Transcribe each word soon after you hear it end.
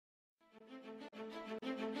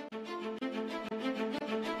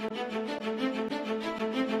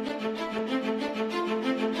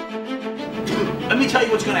Let me tell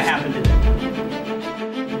you what's going to happen today.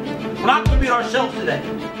 We're not going to beat ourselves today.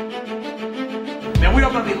 Man, we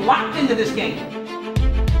are going to be locked into this game.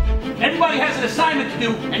 Everybody has an assignment to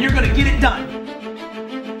do, and you're going to get it done.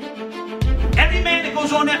 Every man that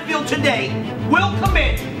goes on that field today will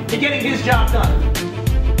commit to getting his job done.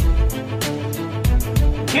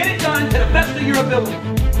 Get it done to the best of your ability.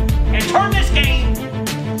 And turn this game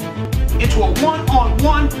into a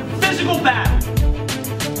one-on-one physical battle.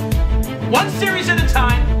 One series at a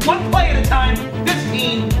time, one play at a time, this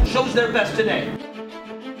team shows their best today.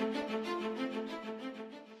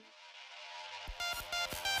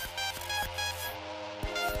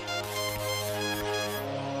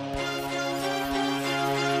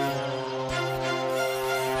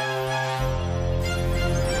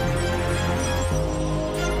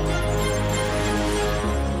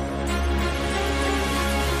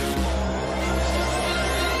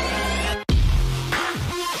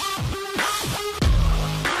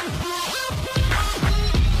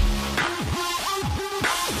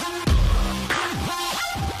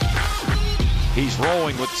 He's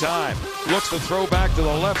rolling with time. Looks to throw back to the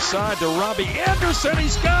left side to Robbie Anderson.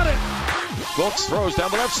 He's got it. Wilkes throws down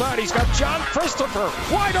the left side. He's got John Christopher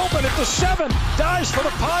wide open at the 7. Dives for the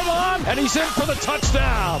pylon, and he's in for the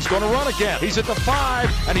touchdown. He's going to run again. He's at the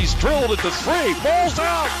 5, and he's drilled at the 3. Ball's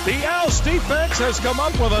out. The Owls defense has come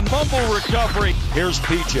up with a fumble recovery. Here's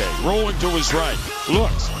PJ rolling to his right.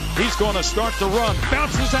 Looks. He's going to start the run.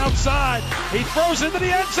 Bounces outside. He throws into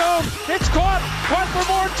the end zone. It's caught. Caught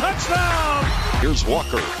for more. Touchdown. Here's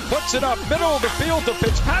Walker. Puts it up middle of the field to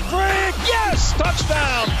Fitzpatrick. Yes!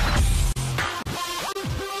 Touchdown.